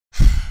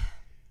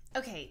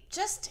Okay,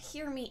 just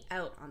hear me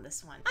out on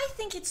this one. I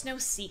think it's no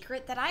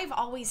secret that I've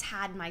always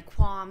had my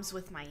qualms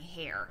with my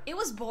hair. It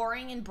was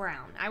boring and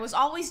brown. I was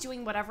always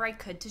doing whatever I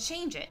could to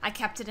change it. I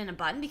kept it in a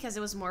bun because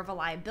it was more of a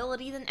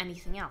liability than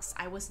anything else.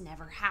 I was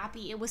never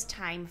happy. It was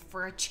time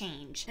for a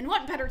change. And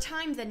what better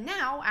time than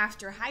now,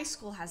 after high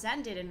school has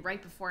ended and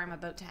right before I'm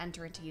about to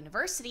enter into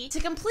university,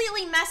 to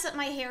completely mess up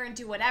my hair and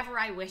do whatever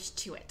I wish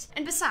to it.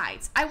 And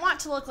besides, I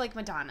want to look like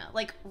Madonna,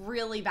 like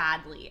really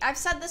badly. I've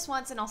said this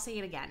once and I'll say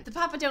it again. The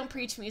Papa Don't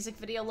Preach music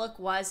video look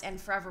was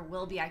and forever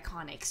will be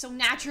iconic, so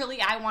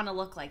naturally I want to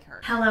look like her.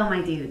 Hello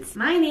my dudes.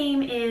 My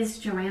name is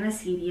Joanna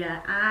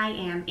Sevia. I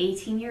am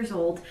 18 years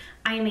old.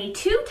 I am a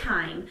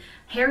two-time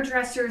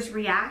Hairdressers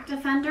React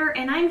offender,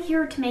 and I'm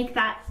here to make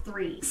that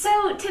 3.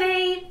 So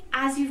today,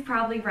 as you've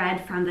probably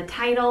read from the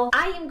title,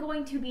 I am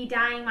going to be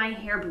dyeing my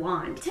hair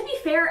blonde. To be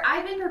fair,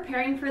 I've been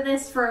preparing for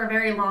this for a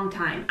very long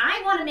time.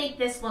 I want to make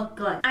this look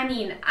good. I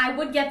mean, I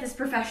would get this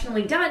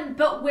professionally done,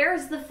 but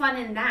where's the fun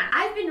in that?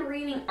 I've been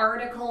reading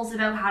articles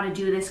about how to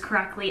do this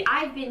correctly.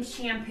 I've been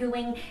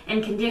shampooing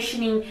and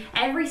conditioning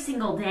every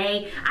single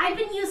day. I've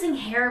been using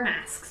hair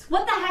masks.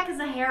 What the heck is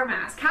a hair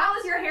mask? How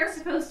is your hair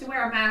supposed to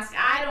wear a mask?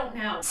 I don't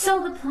know.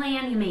 So the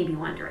plan, you may be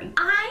wondering.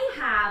 I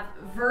have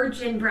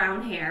virgin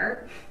brown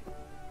hair.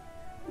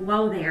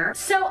 Whoa there.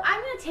 So I'm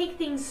gonna take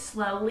things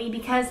slowly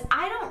because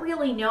I don't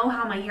really know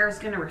how my hair is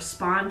gonna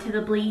respond to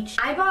the bleach.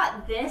 I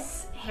bought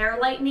this hair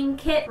lightening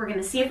kit. We're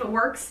gonna see if it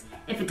works.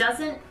 If it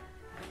doesn't,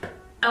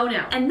 oh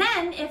no. And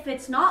then if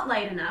it's not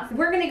light enough,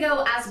 we're gonna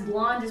go as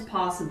blonde as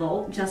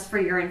possible, just for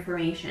your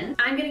information.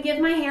 I'm gonna give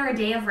my hair a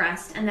day of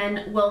rest and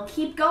then we'll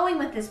keep going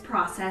with this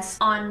process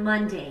on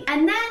Monday.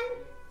 And then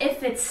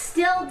if it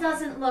still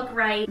doesn't look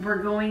right,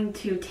 we're going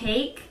to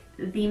take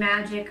the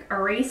magic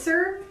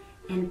eraser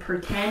and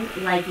pretend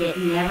like it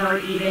never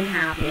even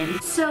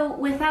happened. So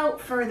without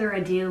further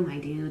ado, my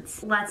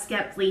dudes, let's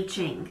get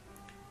bleaching.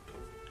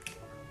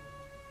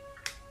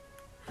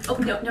 Oh,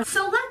 no.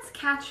 So let's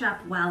catch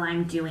up while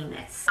I'm doing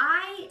this.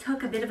 I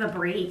took a bit of a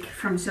break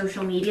from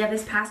social media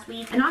this past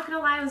week. I'm not gonna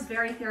lie, it was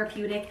very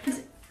therapeutic.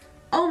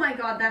 Oh my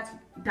god, that's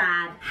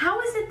bad.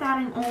 How is it that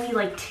I'm only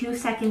like 2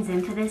 seconds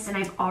into this and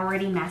I've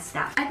already messed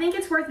up? I think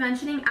it's worth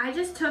mentioning, I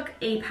just took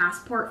a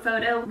passport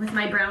photo with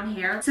my brown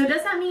hair. So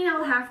does that mean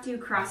I'll have to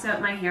cross out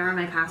my hair on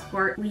my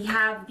passport? We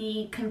have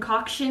the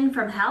concoction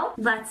from hell.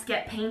 Let's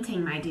get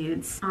painting, my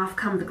dudes. Off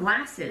come the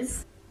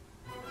glasses.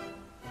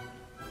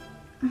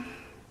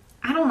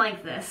 I don't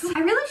like this.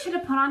 I really should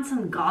have put on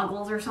some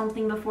goggles or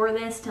something before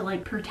this to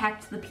like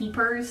protect the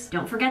peepers.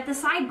 Don't forget the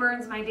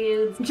sideburns, my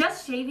dudes.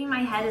 Just shaving my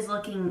head is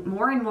looking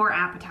more and more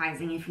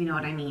appetizing, if you know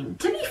what I mean.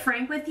 To be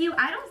frank with you,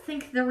 I don't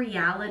think the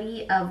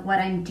reality of what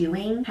I'm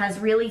doing has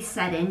really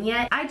set in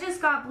yet. I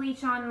just got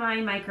bleach on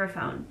my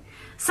microphone.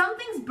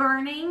 Something's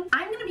burning.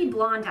 I'm gonna be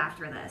blonde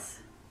after this.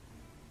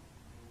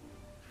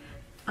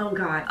 Oh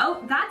god.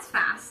 Oh, that's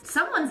fast.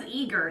 Someone's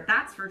eager,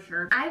 that's for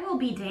sure. I will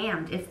be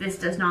damned if this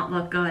does not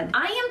look good.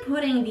 I am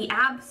putting the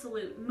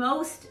absolute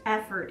most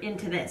effort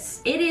into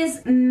this. It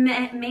is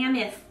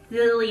mammothilian.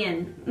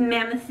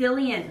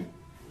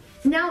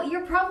 Now,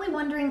 you're probably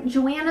wondering,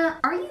 Joanna,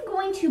 are you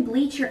going to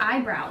bleach your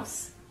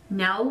eyebrows?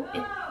 No.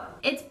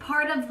 It's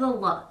part of the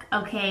look,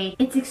 okay?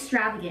 It's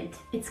extravagant.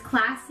 It's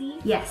classy.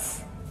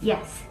 Yes,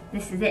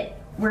 this is it.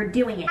 We're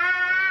doing it.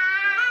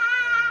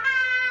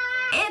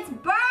 It's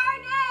burning!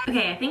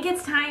 Okay, I think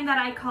it's time that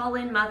I call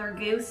in Mother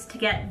Goose to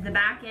get the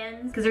back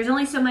ends, because there's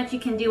only so much you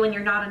can do when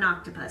you're not an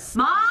octopus.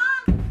 Mom!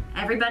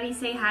 Everybody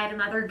say hi to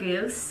Mother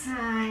Goose.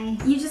 Hi.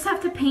 You just have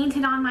to paint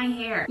it on my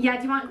hair. Yeah,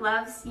 do you want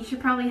gloves? You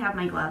should probably have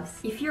my gloves.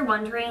 If you're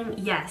wondering,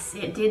 yes,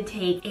 it did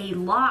take a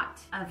lot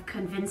of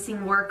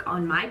convincing work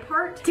on my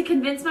part to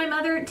convince my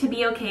mother to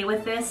be okay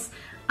with this.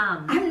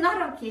 I'm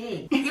not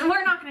okay.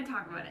 We're not gonna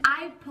talk about it.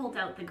 I pulled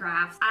out the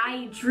graphs.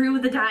 I drew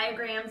the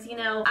diagrams, you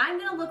know. I'm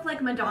gonna look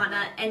like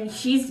Madonna and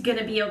she's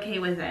gonna be okay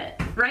with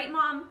it. Right,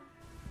 Mom?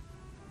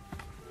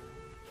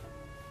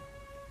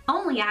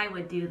 Only I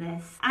would do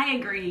this. I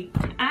agree.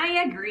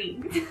 I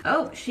agree.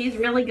 Oh, she's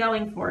really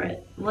going for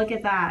it. Look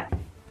at that.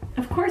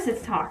 Of course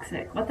it's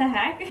toxic. What the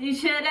heck? You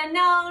should have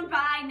known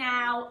by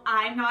now.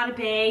 I'm not a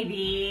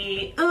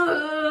baby.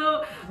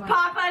 Ooh, what?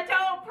 Papa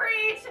don't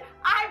preach.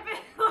 I've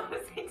been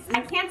losing. I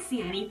can't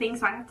see anything,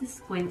 so I have to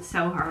squint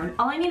so hard.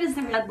 All I need is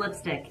the red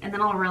lipstick, and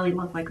then I'll really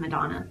look like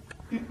Madonna.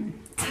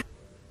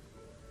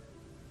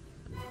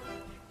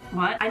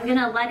 What? I'm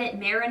gonna let it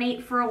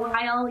marinate for a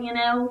while, you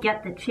know,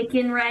 get the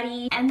chicken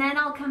ready, and then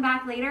I'll come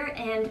back later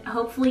and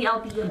hopefully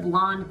I'll be a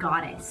blonde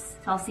goddess.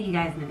 So I'll see you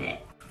guys in a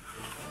bit.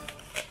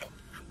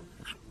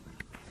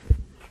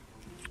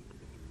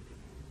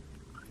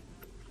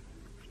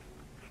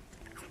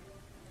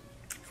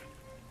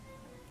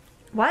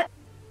 What?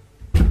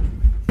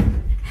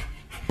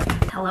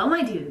 Hello,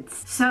 my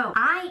dudes. So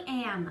I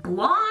am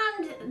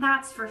blonde,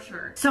 that's for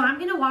sure. So I'm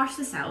gonna wash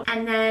this out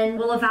and then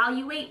we'll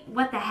evaluate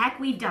what the heck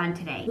we've done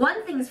today.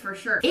 One thing's for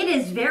sure, it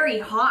is very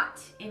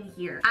hot in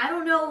here. I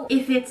don't know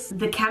if it's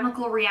the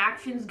chemical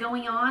reactions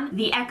going on,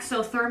 the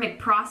exothermic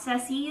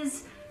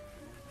processes.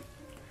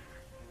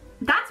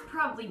 That's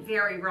probably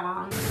very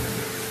wrong.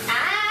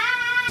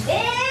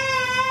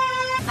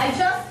 I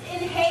just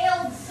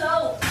inhaled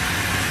soap.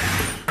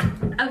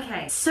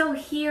 Okay, so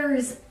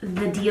here's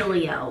the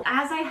dealio.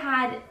 As I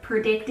had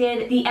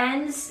predicted, the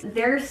ends,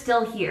 they're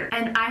still here,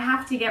 and I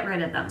have to get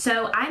rid of them.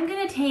 So I'm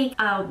gonna take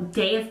a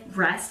day of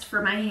rest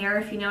for my hair,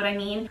 if you know what I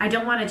mean. I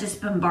don't wanna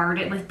just bombard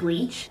it with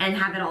bleach and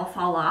have it all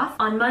fall off.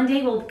 On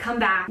Monday, we'll come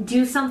back,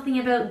 do something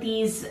about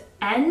these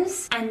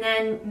ends, and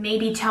then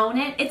maybe tone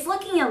it. It's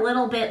looking a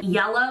little bit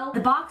yellow. The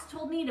box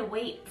told me to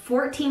wait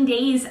 14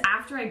 days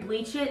after I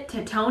bleach it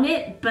to tone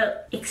it,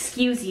 but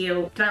excuse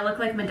you, do I look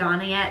like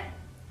Madonna yet?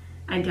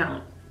 I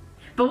don't.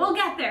 But we'll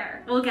get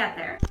there. We'll get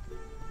there.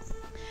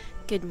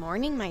 Good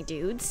morning, my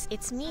dudes.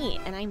 It's me,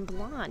 and I'm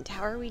blonde.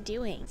 How are we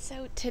doing?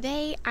 So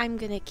today, I'm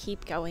gonna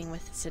keep going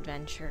with this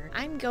adventure.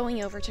 I'm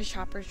going over to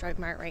Shoppers Drug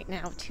Mart right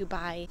now to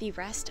buy the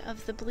rest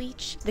of the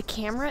bleach. The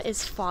camera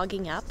is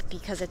fogging up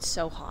because it's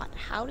so hot.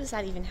 How does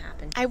that even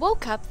happen? I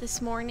woke up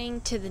this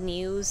morning to the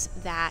news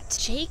that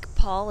Jake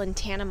Paul and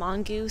Tana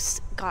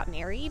Mongoose got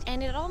married,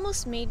 and it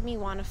almost made me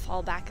want to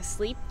fall back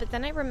asleep, but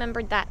then I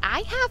remembered that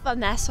I have a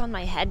mess on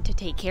my head to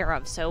take care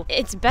of, so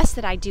it's best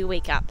that I do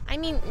wake up. I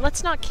mean,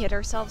 let's not kid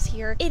ourselves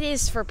here. It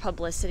is for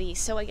publicity,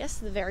 so I guess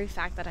the very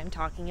fact that I'm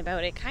talking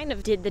about it kind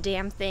of did the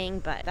damn thing,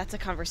 but that's a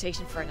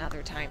conversation for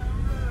another time.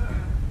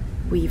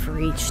 We've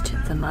reached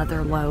the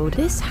mother lode.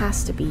 This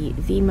has to be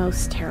the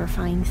most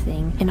terrifying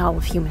thing in all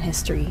of human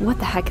history. What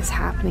the heck is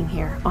happening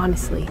here,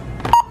 honestly?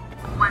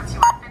 Once you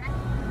are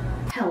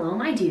finished. Hello,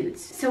 my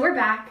dudes. So we're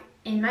back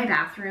in my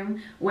bathroom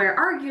where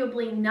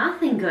arguably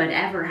nothing good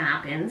ever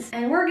happens,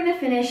 and we're gonna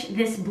finish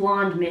this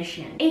blonde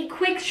mission. A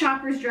quick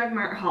Shoppers Drug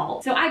Mart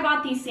haul. So I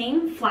bought the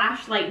same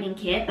flash lightning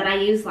kit that I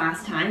used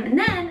last time, and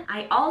then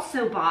I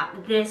also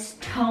bought this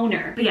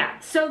toner. But yeah,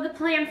 so the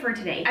plan for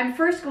today, I'm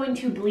first going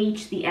to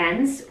bleach the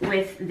ends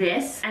with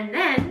this, and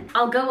then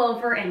I'll go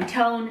over and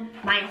tone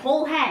my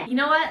whole head. You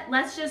know what?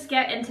 Let's just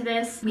get into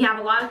this. We have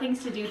a lot of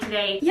things to do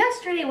today.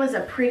 Yesterday was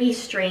a pretty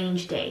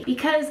strange day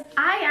because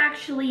I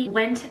actually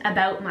went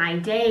about my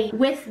day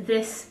with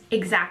this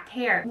exact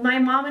hair. My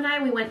mom and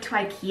I, we went to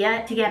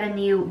IKEA to get a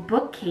new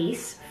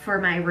bookcase for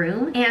my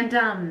room, and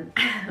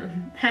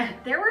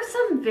there were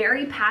some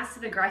very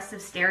passive-aggressive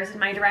stares in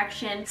my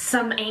direction.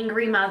 Some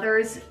angry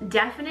mothers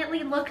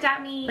definitely looked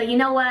at me, but you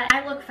know what?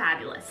 I look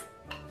fabulous.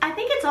 I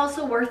think it's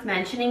also worth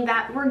mentioning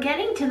that we're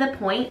getting to the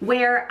point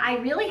where I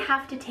really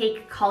have to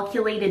take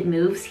calculated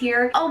moves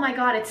here. Oh my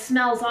god, it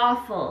smells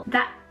awful.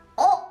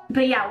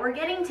 But yeah, we're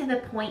getting to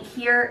the point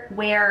here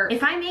where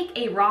if I make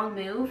a wrong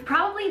move,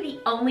 probably the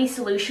only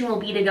solution will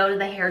be to go to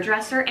the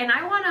hairdresser, and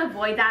I want to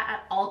avoid that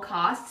at all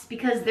costs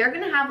because they're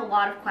going to have a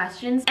lot of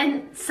questions,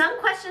 and some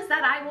questions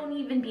that I won't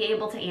even be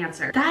able to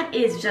answer. That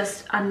is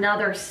just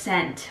another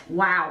scent.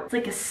 Wow, it's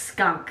like a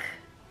skunk,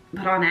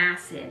 but on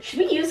acid. Should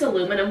we use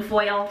aluminum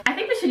foil? I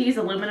think we should use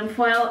aluminum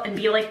foil and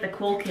be like the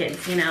cool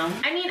kids, you know?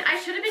 I mean, I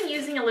should have been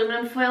using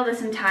aluminum foil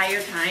this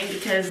entire time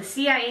because the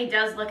CIA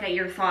does look at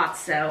your thoughts,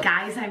 so.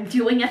 Guys, I'm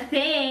doing a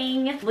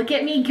thing. Look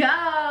at me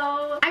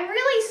go. I'm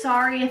really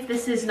sorry if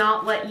this is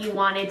not what you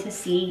wanted to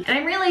see, and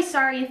I'm really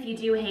sorry if you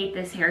do hate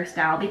this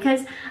hairstyle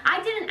because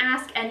I didn't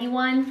ask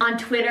anyone on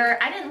Twitter.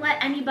 I didn't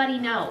let anybody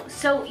know.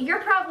 So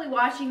you're probably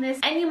watching this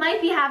and you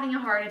might be having a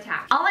heart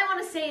attack. All I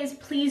want to say is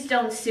please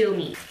don't sue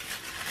me.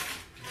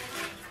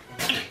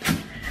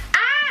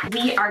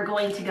 We are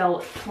going to go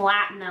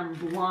platinum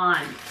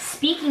blonde.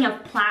 Speaking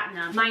of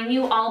platinum, my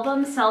new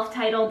album,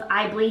 self-titled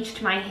I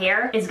Bleached My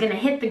Hair, is gonna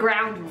hit the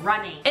ground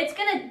running. It's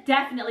gonna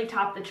definitely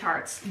top the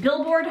charts.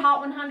 Billboard Hot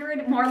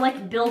 100, more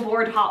like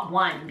Billboard Hot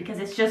 1, because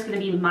it's just gonna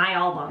be my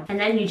album. And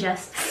then you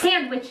just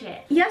sandwich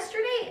it.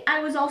 Yesterday,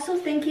 I was also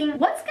thinking,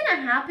 what's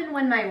gonna happen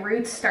when my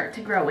roots start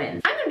to grow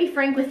in? I'm gonna be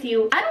frank with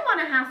you, I don't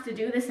wanna have to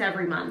do this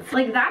every month.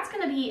 Like, that's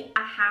gonna be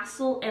a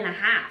hassle and a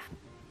half.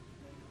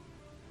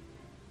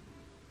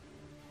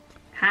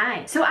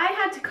 Hi. So I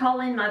had to call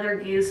in Mother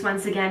Goose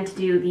once again to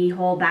do the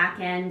whole back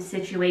end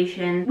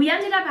situation. We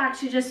ended up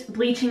actually just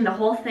bleaching the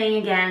whole thing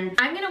again.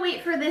 I'm gonna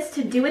wait for this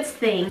to do its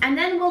thing, and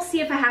then we'll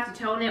see if I have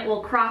to tone it. We'll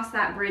cross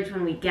that bridge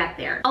when we get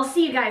there. I'll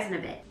see you guys in a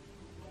bit.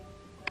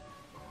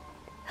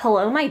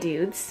 Hello, my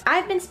dudes.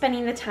 I've been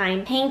spending the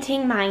time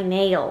painting my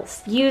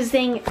nails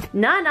using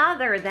none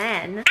other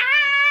than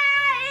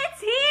it's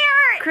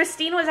here!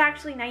 Christine was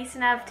actually nice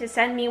enough to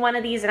send me one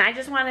of these, and I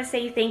just want to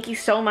say thank you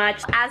so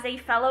much. As a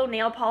fellow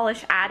nail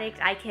polish addict,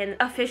 I can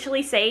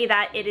officially say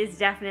that it is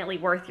definitely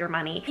worth your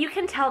money. You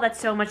can tell that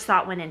so much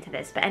thought went into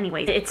this, but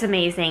anyways, it's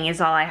amazing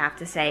is all I have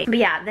to say. But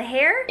yeah, the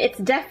hair, it's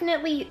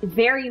definitely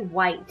very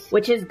white,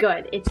 which is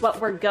good. It's what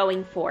we're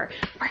going for.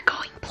 We're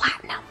going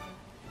platinum.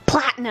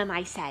 Platinum,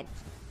 I said.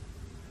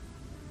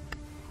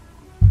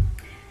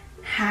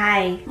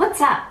 Hi. What's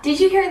up? Did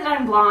you hear that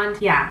I'm blonde?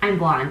 Yeah, I'm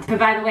blonde. But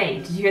by the way,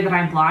 did you hear that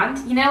I'm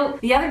blonde? You know,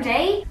 the other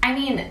day,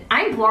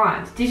 I'm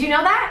blonde. Did you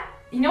know that?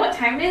 You know what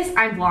time it is?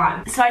 I'm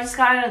blonde. So I just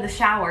got out of the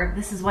shower.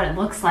 This is what it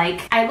looks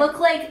like. I look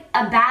like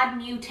a bad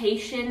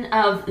mutation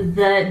of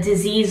the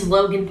disease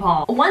Logan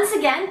Paul. Once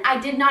again, I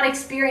did not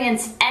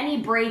experience any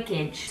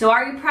breakage. So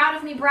are you proud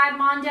of me, Brad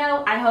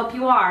Mondo? I hope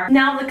you are.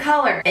 Now the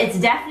color. It's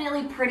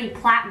definitely pretty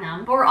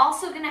platinum, but we're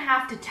also gonna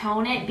have to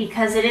tone it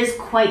because it is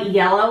quite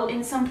yellow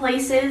in some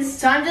places.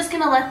 So I'm just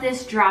gonna let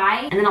this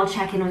dry and then I'll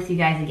check in with you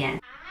guys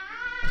again.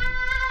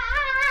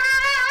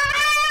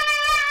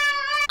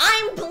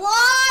 I'm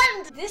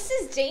blonde! This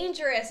is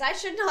dangerous. I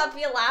should not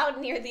be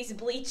allowed near these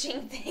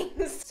bleaching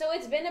things. So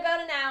it's been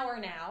about an hour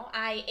now.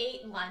 I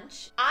ate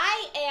lunch.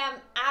 I am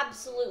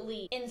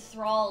absolutely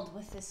enthralled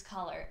with this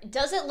color.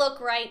 Does it look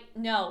right?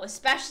 No,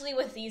 especially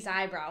with these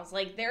eyebrows.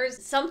 Like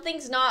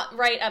something's not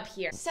right up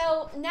here.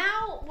 So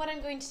now what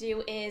I'm going to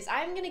do is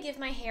I'm gonna give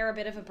my hair a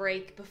bit of a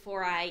break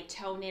before I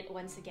tone it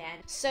once again.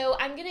 So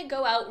I'm gonna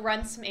go out,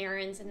 run some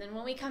errands, and then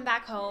when we come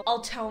back home,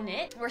 I'll tone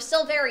it. We're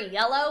still very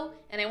yellow,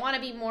 and I wanna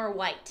be more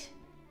white.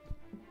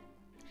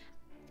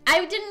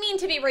 I didn't mean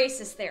to be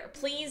racist there.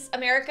 Please,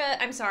 America,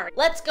 I'm sorry.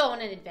 Let's go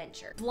on an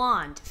adventure.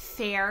 Blonde,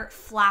 fair,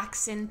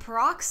 flaxen,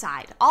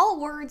 peroxide. All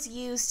words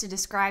used to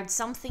describe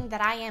something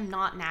that I am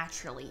not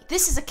naturally.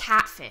 This is a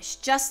catfish,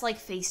 just like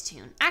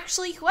Facetune.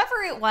 Actually, whoever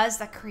it was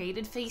that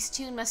created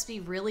Facetune must be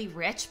really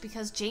rich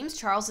because James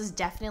Charles is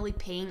definitely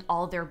paying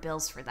all their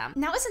bills for them.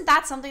 Now, isn't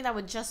that something that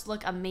would just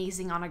look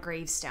amazing on a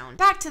gravestone?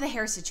 Back to the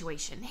hair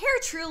situation. Hair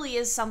truly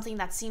is something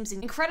that seems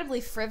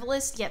incredibly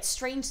frivolous, yet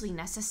strangely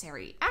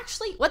necessary.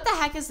 Actually, what the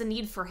heck is the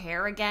need for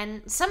hair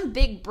again? Some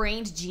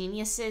big-brained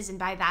geniuses, and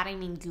by that I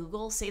mean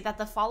Google, say that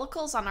the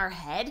follicles on our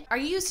head are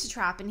used to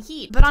trap in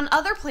heat, but on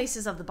other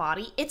places of the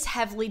body, it's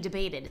heavily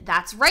debated.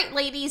 That's right,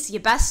 ladies, you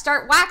best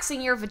start waxing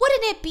your Wouldn't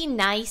it be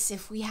nice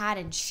if we had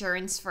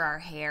insurance for our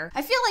hair?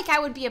 I feel like I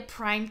would be a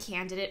prime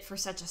candidate for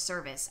such a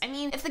service. I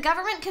mean, if the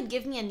government could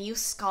give me a new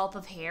scalp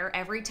of hair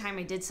every time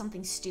I did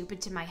something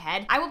stupid to my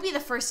head, I would be the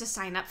first to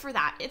sign up for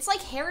that. It's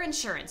like hair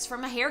insurance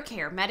from a hair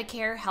care,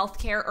 Medicare,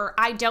 healthcare, or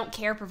I don't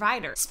care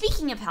provider.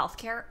 Speaking of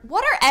healthcare,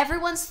 what are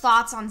everyone's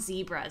thoughts on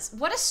zebras?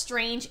 What a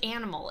strange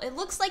animal. It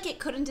looks like it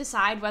couldn't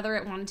decide whether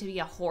it wanted to be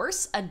a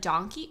horse, a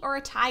donkey, or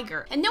a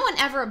tiger. And no one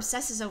ever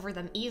obsesses over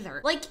them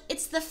either. Like,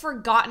 it's the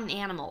forgotten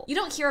animal. You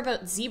don't hear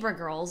about zebra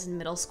girls in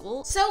middle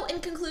school. So, in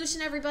conclusion,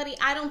 everybody,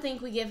 I don't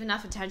think we give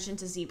enough attention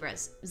to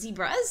zebras.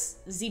 Zebras?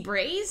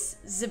 Zebras?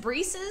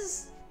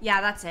 Zebrises? Yeah,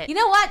 that's it. You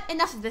know what?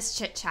 Enough of this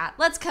chit chat.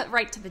 Let's cut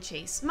right to the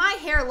chase. My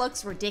hair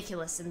looks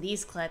ridiculous in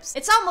these clips.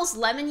 It's almost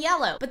lemon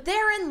yellow, but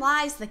therein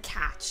lies the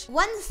catch.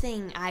 One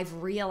thing I've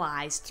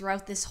realized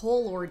throughout this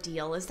whole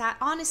ordeal is that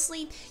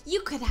honestly,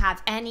 you could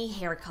have any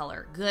hair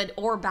color, good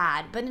or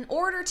bad, but in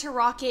order to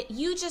rock it,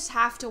 you just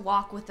have to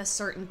walk with a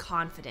certain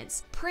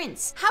confidence.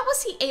 Prince, how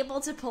was he able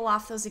to pull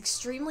off those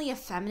extremely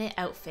effeminate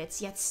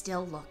outfits yet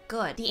still look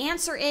good? The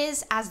answer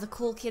is, as the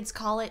cool kids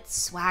call it,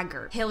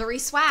 swagger. Hillary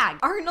Swag,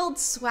 Arnold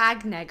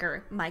Schwarzenegger,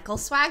 Michael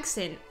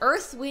Swagson,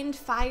 Earth, Wind,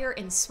 Fire,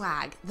 and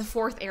Swag, the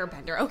fourth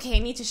airbender. Okay, I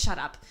need to shut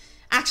up.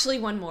 Actually,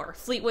 one more.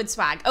 Fleetwood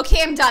Swag.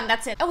 Okay, I'm done.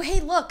 That's it. Oh, hey,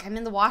 look, I'm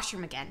in the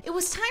washroom again. It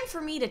was time for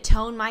me to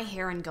tone my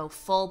hair and go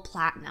full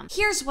platinum.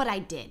 Here's what I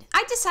did.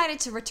 I decided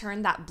to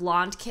return that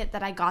blonde kit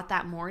that I got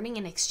that morning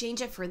and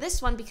exchange it for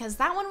this one because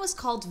that one was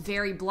called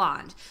Very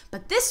Blonde.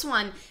 But this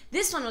one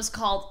was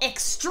called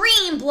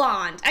Extreme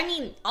Blonde. I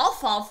mean, I'll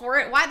fall for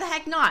it. Why the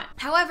heck not?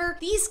 However,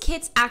 these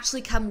kits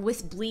actually come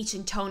with bleach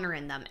and toner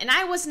in them, and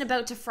I wasn't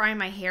about to fry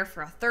my hair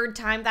for a third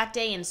time that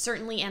day and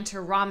certainly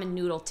enter ramen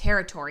noodle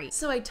territory.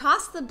 So I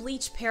tossed the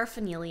bleach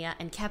paraphernalia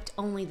and kept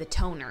only the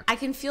toner. I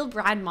can feel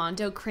Brad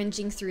Mondo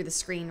cringing through the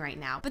screen right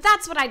now, but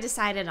that's what I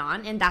decided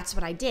on and that's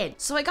what I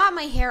did. So I got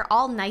my hair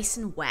all nice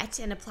and wet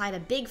and applied a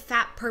big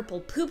fat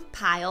purple poop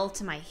pile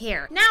to my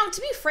hair. Now, to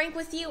be frank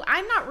with you,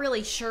 I'm not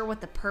really sure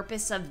what the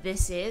purpose of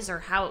this is or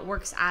how it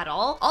works at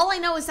all. All I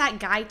know is that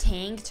Guy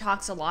Tang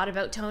talks a lot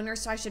about toner,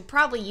 so I should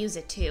probably use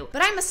it too.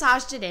 But I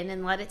massaged it in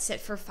and let it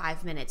sit for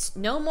 5 minutes.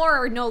 No more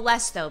or no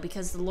less though,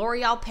 because the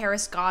L'Oreal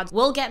Paris gods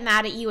will get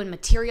mad at you and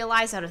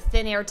materialize out of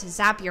thin air to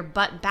zap your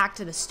butt back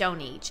to the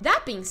Stone Age.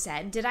 That being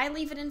said, did I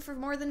leave it in for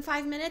more than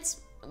 5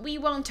 minutes? We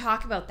won't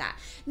talk about that.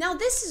 Now,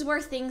 this is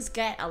where things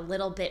get a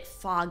little bit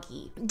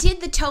foggy.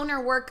 Did the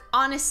toner work?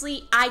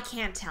 Honestly, I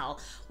can't tell.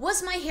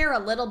 Was my hair a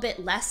little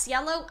bit less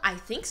yellow? I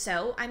think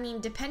so. I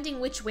mean, depending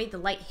which way the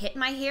light hit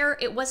my hair,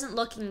 it wasn't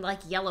looking like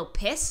yellow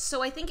piss,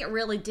 so I think it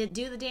really did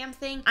do the damn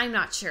thing. I'm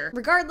not sure.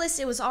 Regardless,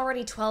 it was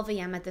already 12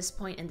 a.m. at this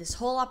point, and this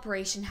whole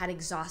operation had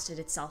exhausted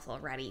itself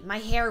already. My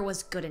hair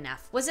was good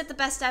enough. Was it the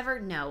best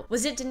ever? No.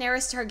 Was it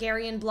Daenerys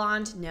Targaryen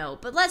blonde? No.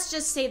 But let's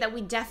just say that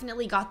we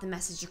definitely got the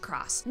message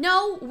across.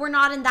 No, No, we're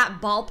not in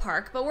that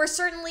ballpark, but we're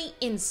certainly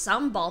in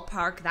some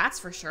ballpark, that's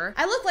for sure.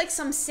 I look like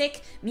some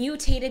sick,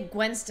 mutated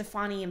Gwen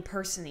Stefani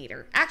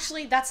impersonator.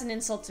 Actually, that's an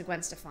insult to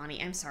Gwen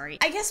Stefani, I'm sorry.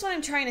 I guess what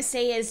I'm trying to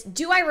say is,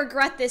 do I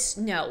regret this?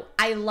 No.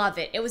 I love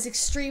it. It was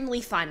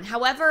extremely fun.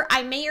 However,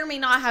 I may or may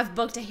not have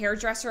booked a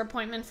hairdresser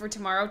appointment for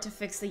tomorrow to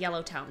fix the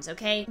yellow tones,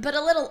 okay? But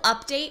a little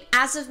update,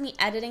 as of me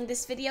editing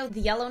this video,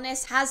 the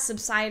yellowness has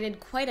subsided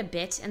quite a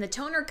bit, and the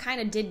toner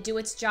kind of did do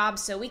its job,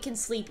 so we can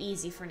sleep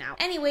easy for now.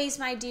 Anyways,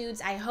 my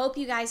dudes, I hope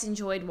you guys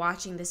enjoyed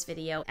watching this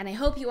video, and I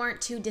hope you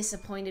aren't too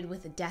disappointed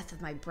with the death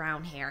of my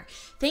brown hair.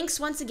 Thanks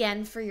once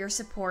again for your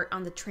support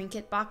on the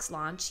Trinket Box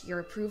launch. Your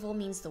approval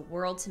means the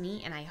world to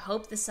me, and I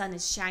hope the sun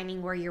is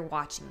shining where you're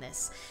watching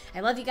this.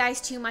 I love you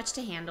guys too much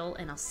to handle,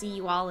 and I'll see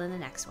you all in the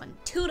next one.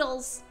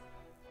 Toodles!